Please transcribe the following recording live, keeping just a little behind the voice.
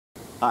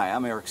Hi,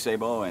 I'm Eric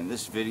Sabo, and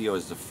this video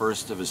is the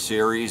first of a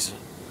series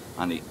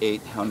on the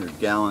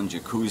 800-gallon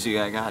jacuzzi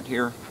I got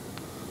here.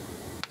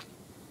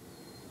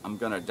 I'm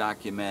going to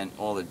document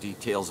all the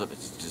details of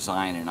its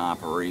design and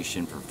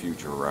operation for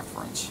future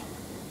reference.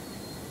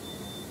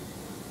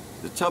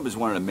 The tub is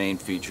one of the main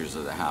features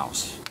of the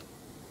house.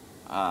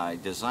 I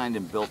designed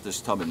and built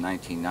this tub in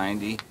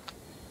 1990.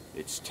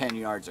 It's 10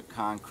 yards of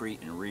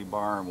concrete and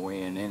rebar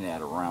weighing in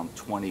at around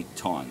 20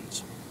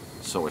 tons,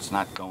 so it's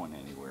not going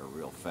anywhere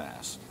real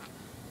fast.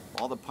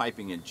 All the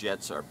piping and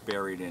jets are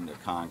buried into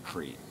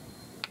concrete.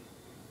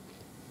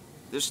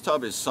 This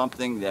tub is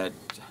something that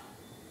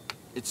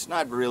it's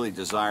not really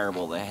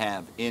desirable to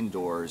have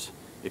indoors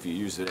if you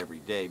use it every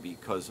day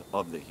because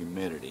of the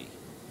humidity.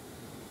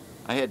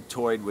 I had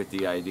toyed with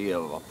the idea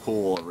of a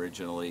pool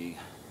originally,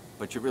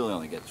 but you really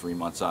only get 3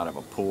 months out of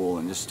a pool,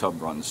 and this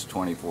tub runs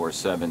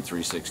 24/7,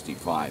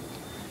 365.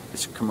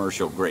 It's a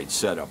commercial grade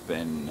setup,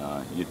 and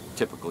you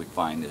typically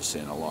find this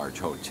in a large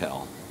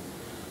hotel.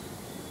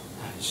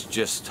 It's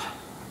just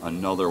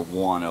another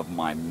one of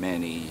my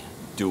many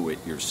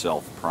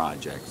do-it-yourself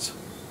projects.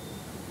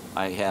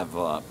 I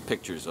have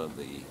pictures of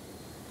the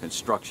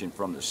construction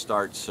from the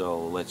start,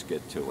 so let's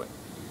get to it.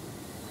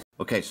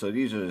 Okay, so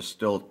these are the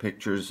still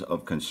pictures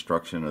of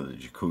construction of the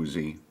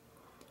jacuzzi.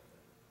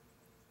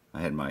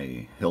 I had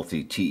my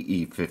Hilti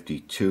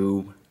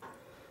TE52.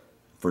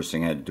 First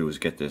thing I had to do was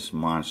get this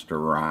monster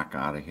rock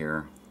out of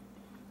here.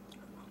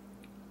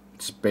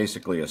 It's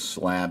basically a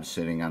slab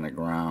sitting on the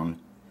ground.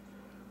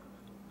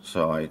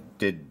 So I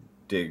did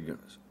dig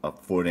a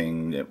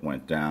footing that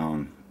went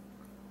down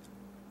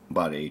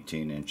about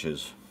 18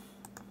 inches.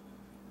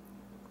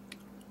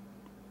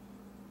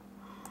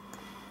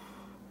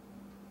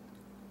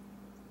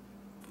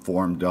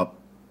 Formed up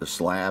the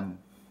slab.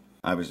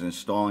 I was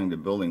installing the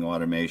building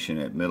automation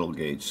at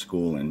Middlegate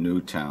School in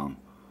Newtown,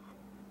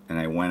 and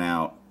I went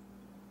out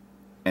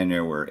and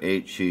there were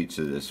 8 sheets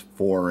of this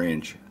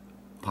 4-inch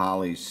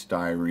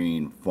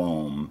polystyrene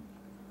foam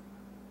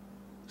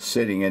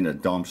sitting in a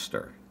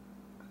dumpster.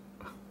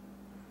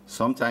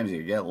 Sometimes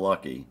you get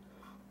lucky.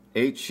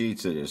 8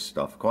 sheets of this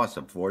stuff cost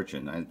a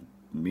fortune. I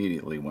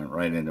immediately went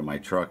right into my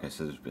truck. I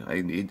said,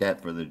 I need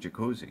that for the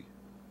jacuzzi.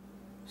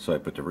 So I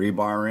put the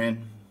rebar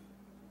in,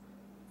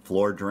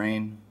 floor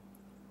drain,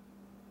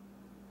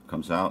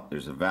 comes out.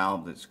 There's a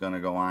valve that's going to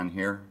go on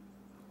here,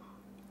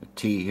 a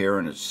T here,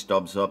 and it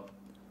stubs up.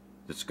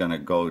 That's going to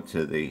go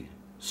to the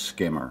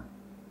skimmer.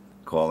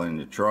 Call in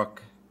the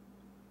truck,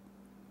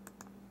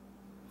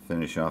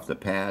 finish off the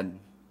pad.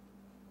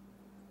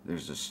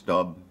 There's a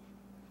stub,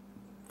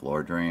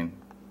 floor drain.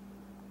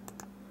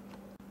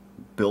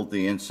 Built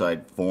the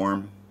inside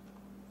form,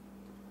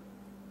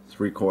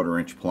 3/4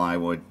 inch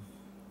plywood.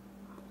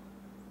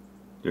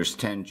 There's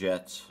 10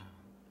 jets.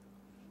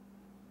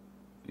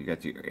 You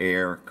got the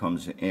air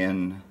comes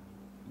in,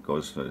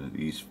 goes to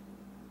these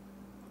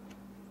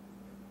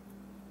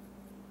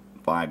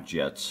 5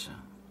 jets,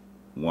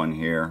 1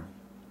 here,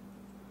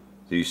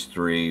 these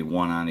 3,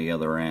 1 on the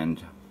other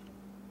end.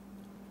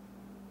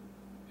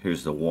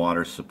 Here's the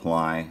water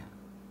supply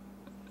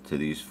to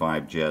these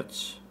 5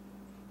 jets.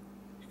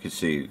 You can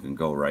see you can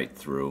go right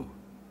through,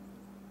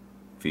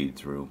 feed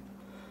through.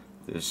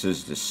 This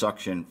is the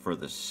suction for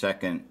the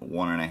second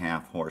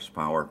 1.5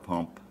 horsepower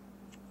pump.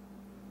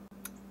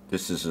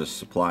 This is a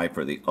supply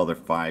for the other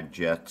 5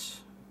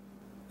 jets,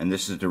 and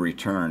this is the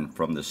return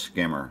from the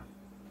skimmer.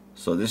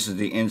 So this is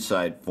the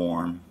inside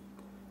form,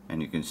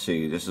 and you can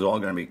see this is all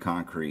going to be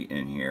concrete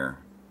in here.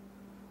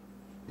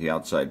 The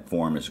outside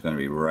form is going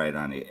to be right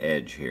on the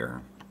edge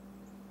here.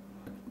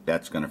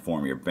 That's going to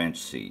form your bench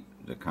seat,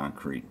 the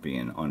concrete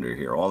being under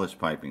here. All this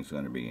piping is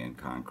going to be in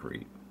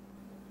concrete.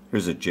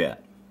 Here's a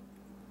jet.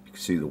 You can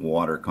see the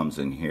water comes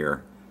in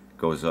here,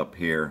 goes up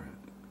here,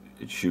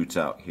 it shoots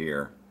out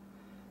here.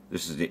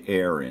 This is the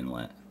air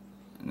inlet.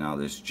 Now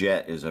this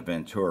jet is a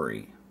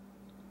Venturi,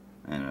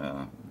 and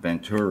a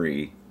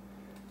Venturi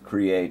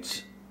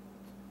creates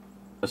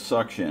a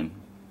suction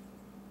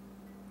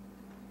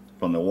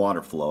from the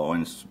water flow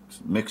and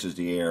mixes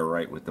the air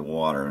right with the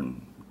water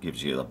and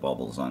gives you the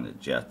bubbles on the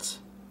jets.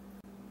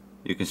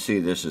 You can see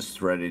this is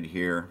threaded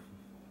here,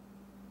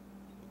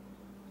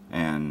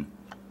 and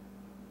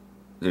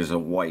there's a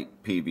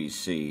white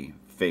PVC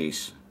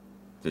face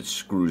that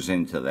screws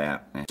into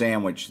that and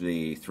sandwich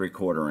the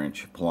 3/4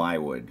 inch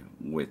plywood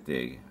with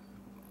the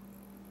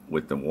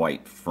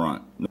white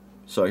front.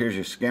 So here's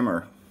your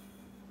skimmer.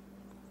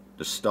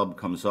 The stub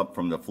comes up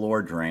from the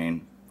floor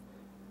drain,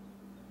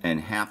 and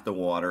half the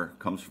water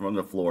comes from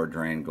the floor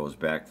drain, goes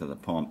back to the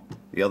pump.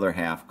 The other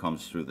half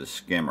comes through the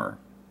skimmer.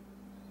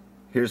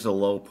 Here's the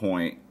low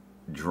point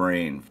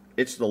drain.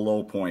 It's the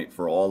low point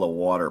for all the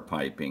water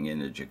piping in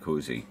the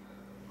jacuzzi.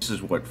 This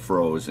is what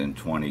froze in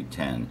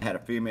 2010. I had a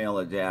female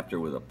adapter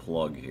with a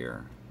plug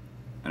here,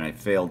 and I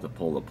failed to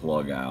pull the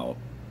plug out,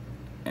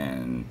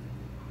 and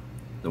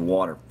the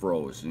water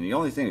froze. And the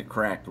only thing that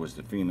cracked was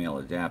the female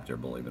adapter,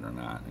 believe it or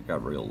not. I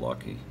got real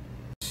lucky.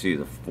 See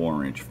the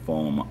 4-inch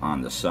foam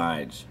on the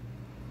sides.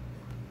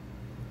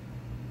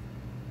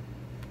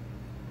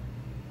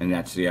 And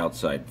that's the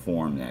outside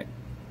form that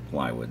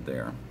plywood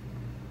there.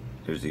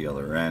 Here's the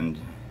other end.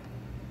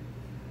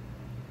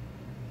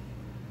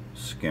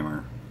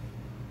 Skimmer.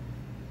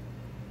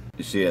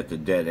 You see at the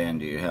dead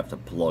end you have to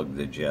plug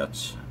the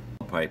jets.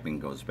 The piping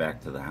goes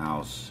back to the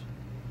house.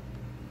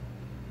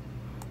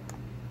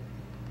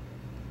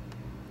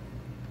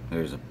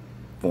 There's a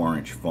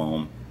 4-inch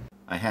foam.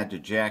 I had to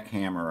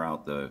jackhammer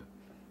out the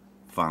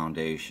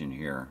foundation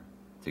here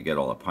to get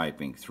all the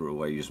piping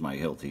through. I used my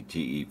Hilti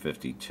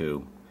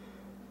TE52.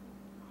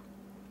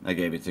 I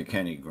gave it to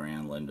Kenny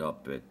Granlund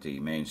up at the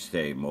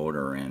Mainstay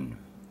Motor Inn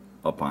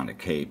up on the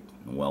Cape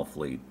in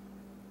Wellfleet.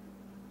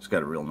 He's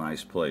got a real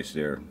nice place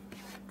there.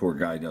 Poor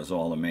guy does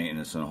all the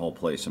maintenance and the whole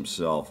place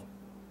himself.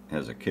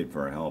 Has a kid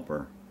for a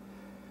helper.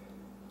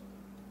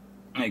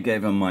 I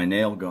gave him my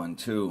nail gun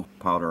too,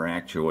 powder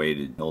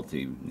actuated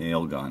Hilti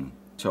nail gun.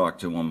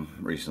 Talked to him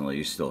recently,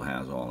 he still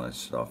has all that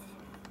stuff.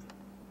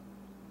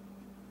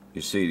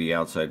 You see the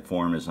outside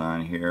form is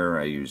on here.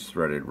 I use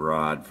threaded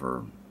rod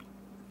for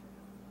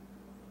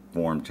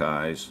form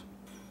ties.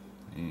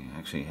 He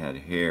actually had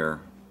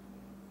hair.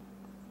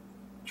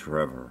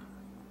 Trevor.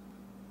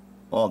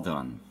 All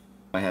done.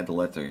 I had to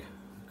let the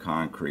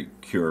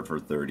concrete cure for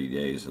 30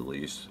 days at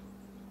least.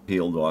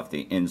 Peeled off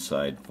the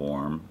inside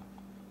form.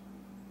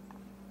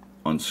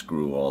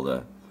 Unscrew all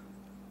the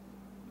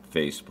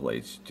face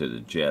plates to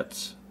the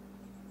jets.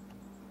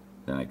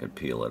 Then I could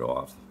peel it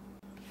off.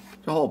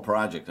 The whole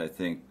project, I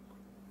think,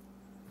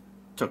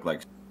 took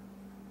like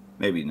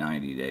maybe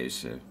 90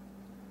 days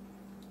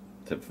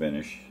to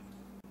finish.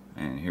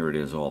 And here it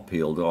is all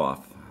peeled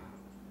off.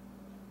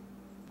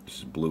 This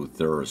is blue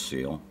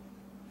Thurasil.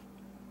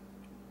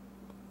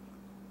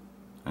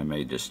 I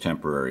made this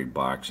temporary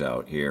box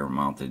out here,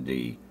 mounted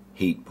the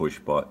heat push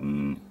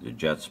button, the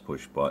jets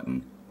push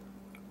button,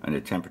 and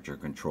the temperature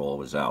control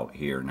was out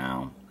here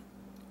now.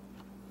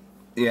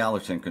 The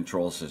Allerton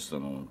control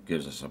system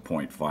gives us a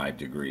 0.5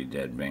 degree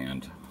dead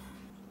band.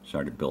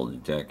 Started to build a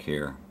deck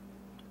here.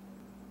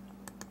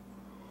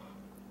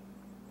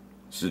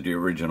 This is the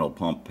original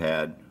pump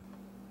pad.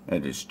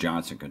 Had this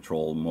Johnson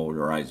Control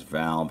motorized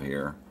valve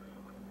here.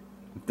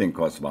 The thing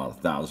cost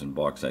about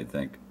 $1,000, I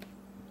think.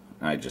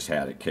 I just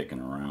had it kicking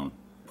around.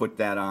 Put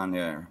that on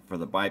there for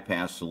the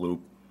bypass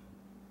loop.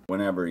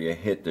 Whenever you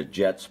hit the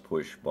jets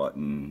push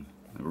button,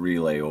 the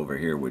relay over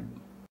here would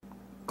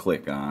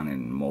click on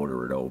and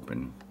motor it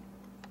open.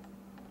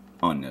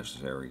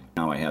 Unnecessary.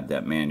 Now I have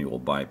that manual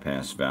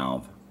bypass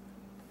valve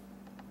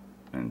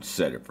and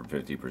set it for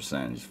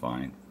 50% is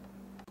fine.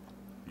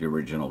 The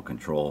original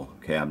control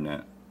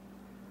cabinet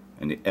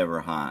and the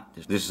Everhot.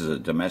 This is a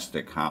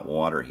domestic hot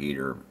water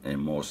heater in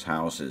most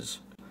houses.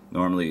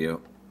 Normally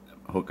you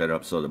hook it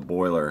up so the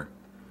boiler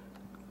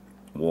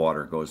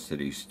water goes to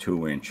these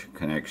 2-inch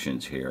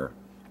connections here,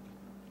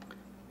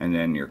 and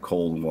then your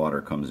cold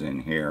water comes in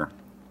here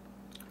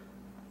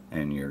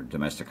and your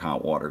domestic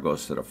hot water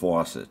goes to the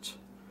faucets.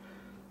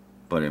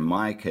 But in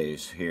my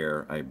case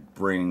here, I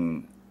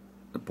bring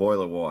the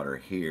boiler water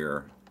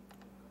here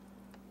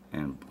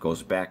and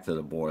goes back to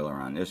the boiler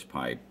on this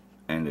pipe,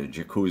 and the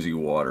jacuzzi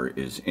water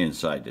is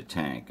inside the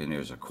tank, and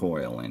there's a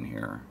coil in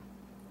here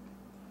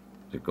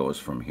that goes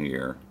from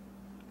here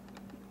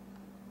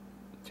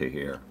to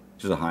here.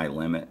 This is a high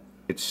limit.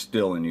 It's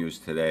still in use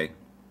today.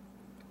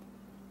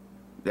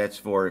 That's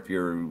for if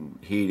you're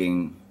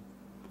heating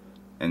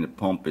and the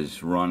pump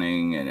is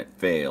running and it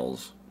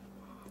fails.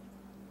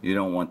 You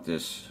don't want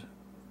this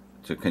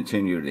to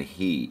continue to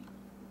heat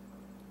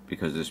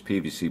because this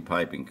PVC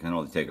piping can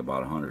only take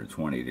about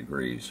 120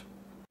 degrees.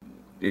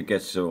 It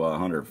gets to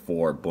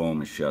 104,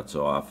 boom, it shuts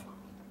off,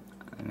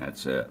 and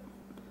that's it.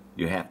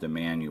 You have to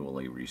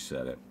manually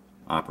reset it.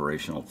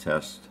 Operational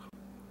test.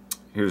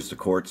 Here's the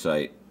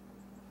quartzite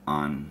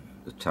on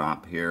the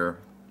top here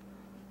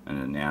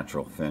and a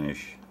natural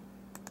finish.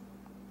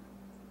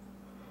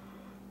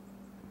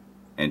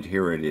 And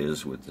here it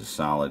is with the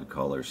solid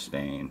color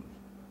stain.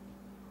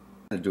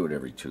 I do it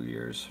every 2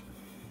 years.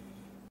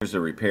 Here's a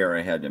repair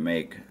I had to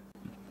make.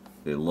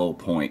 The low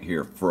point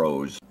here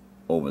froze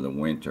over the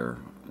winter.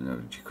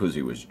 The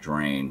jacuzzi was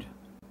drained.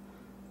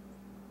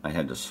 I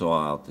had to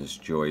saw out this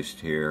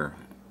joist here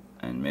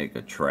and make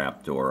a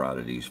trap door out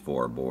of these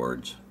 4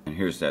 boards. And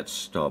here's that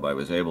stub. I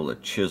was able to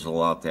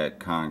chisel out that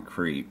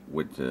concrete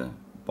with the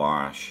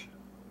Bosch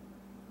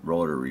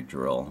rotary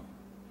drill.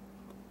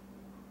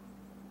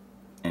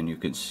 And you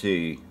can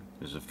see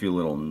there's a few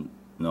little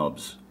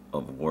nubs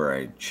of where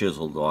I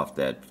chiseled off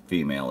that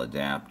female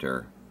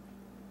adapter.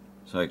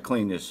 So I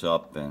cleaned this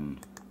up and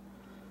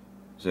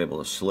was able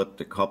to slip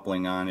the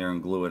coupling on there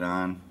and glue it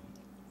on.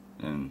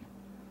 And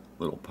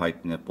little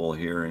pipe nipple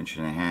here, 1.5 inch,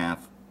 1.5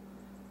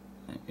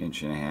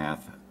 inch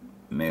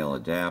male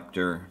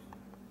adapter,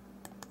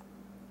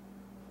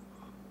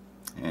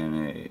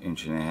 and a 1.5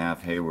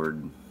 inch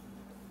Hayward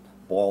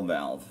ball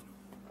valve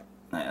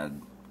I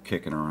had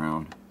kicking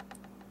around.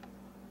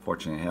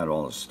 Fortunately I had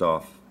all the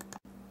stuff,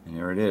 and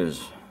here it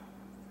is.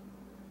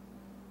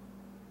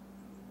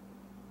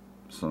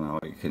 So now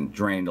you can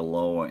drain the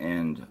low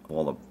end,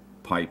 all the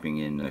piping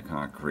in the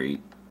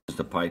concrete. This is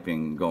the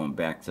piping going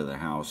back to the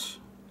house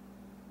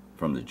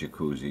from the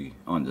jacuzzi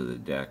under the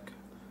deck,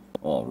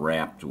 all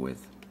wrapped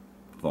with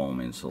foam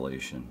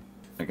insulation.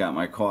 I got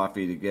my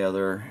coffee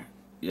together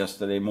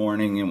yesterday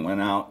morning and went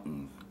out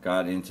and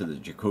got into the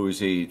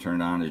jacuzzi,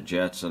 turned on the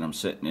jets, and I'm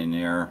sitting in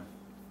there.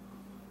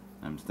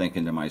 I'm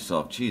thinking to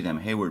myself, gee, them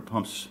Hayward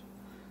pumps,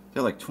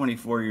 they're like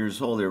 24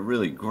 years old. They're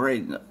really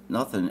great.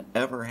 Nothing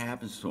ever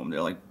happens to them.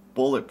 They're like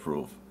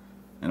bulletproof.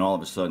 And all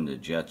of a sudden the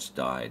jets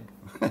died.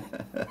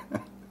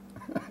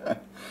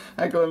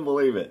 I couldn't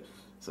believe it.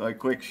 So I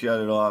quick shut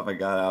it off. I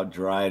got out,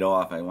 dried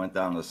off. I went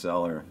down the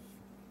cellar,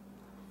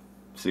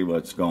 see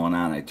what's going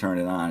on. I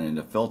turned it on, and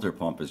the filter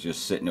pump is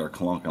just sitting there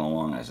clunking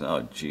along. I said,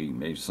 oh, gee,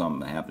 maybe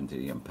something happened to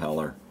the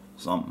impeller,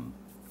 something.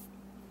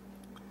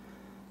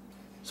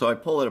 So I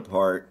pull it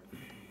apart.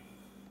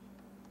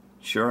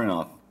 Sure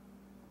enough,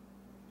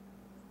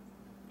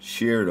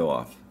 sheared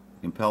off.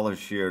 Impeller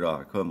sheared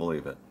off. I couldn't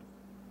believe it.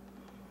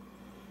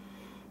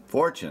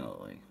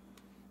 Fortunately,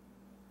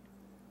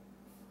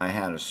 I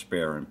had a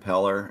spare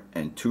impeller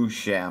and 2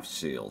 shaft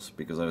seals,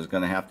 because I was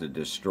going to have to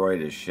destroy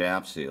this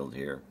shaft seal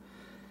here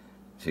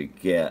to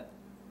get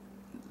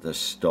the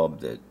stub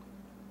that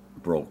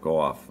broke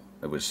off.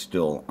 It was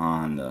still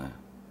on the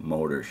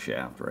motor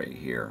shaft right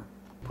here.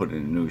 Put in a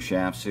new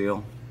shaft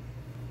seal,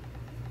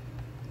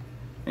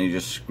 and you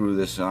just screw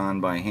this on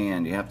by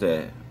hand. You have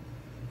to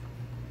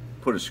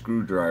put a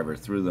screwdriver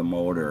through the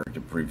motor to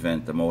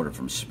prevent the motor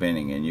from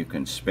spinning, and you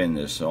can spin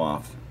this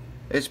off.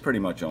 It's pretty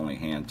much only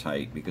hand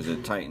tight because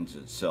it tightens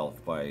itself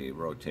by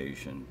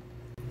rotation.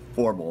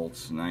 4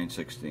 bolts,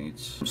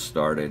 9/16.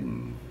 Started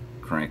and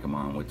crank them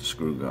on with the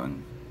screw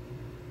gun.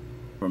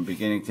 From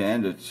beginning to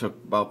end, it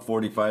took about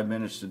 45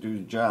 minutes to do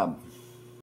the job.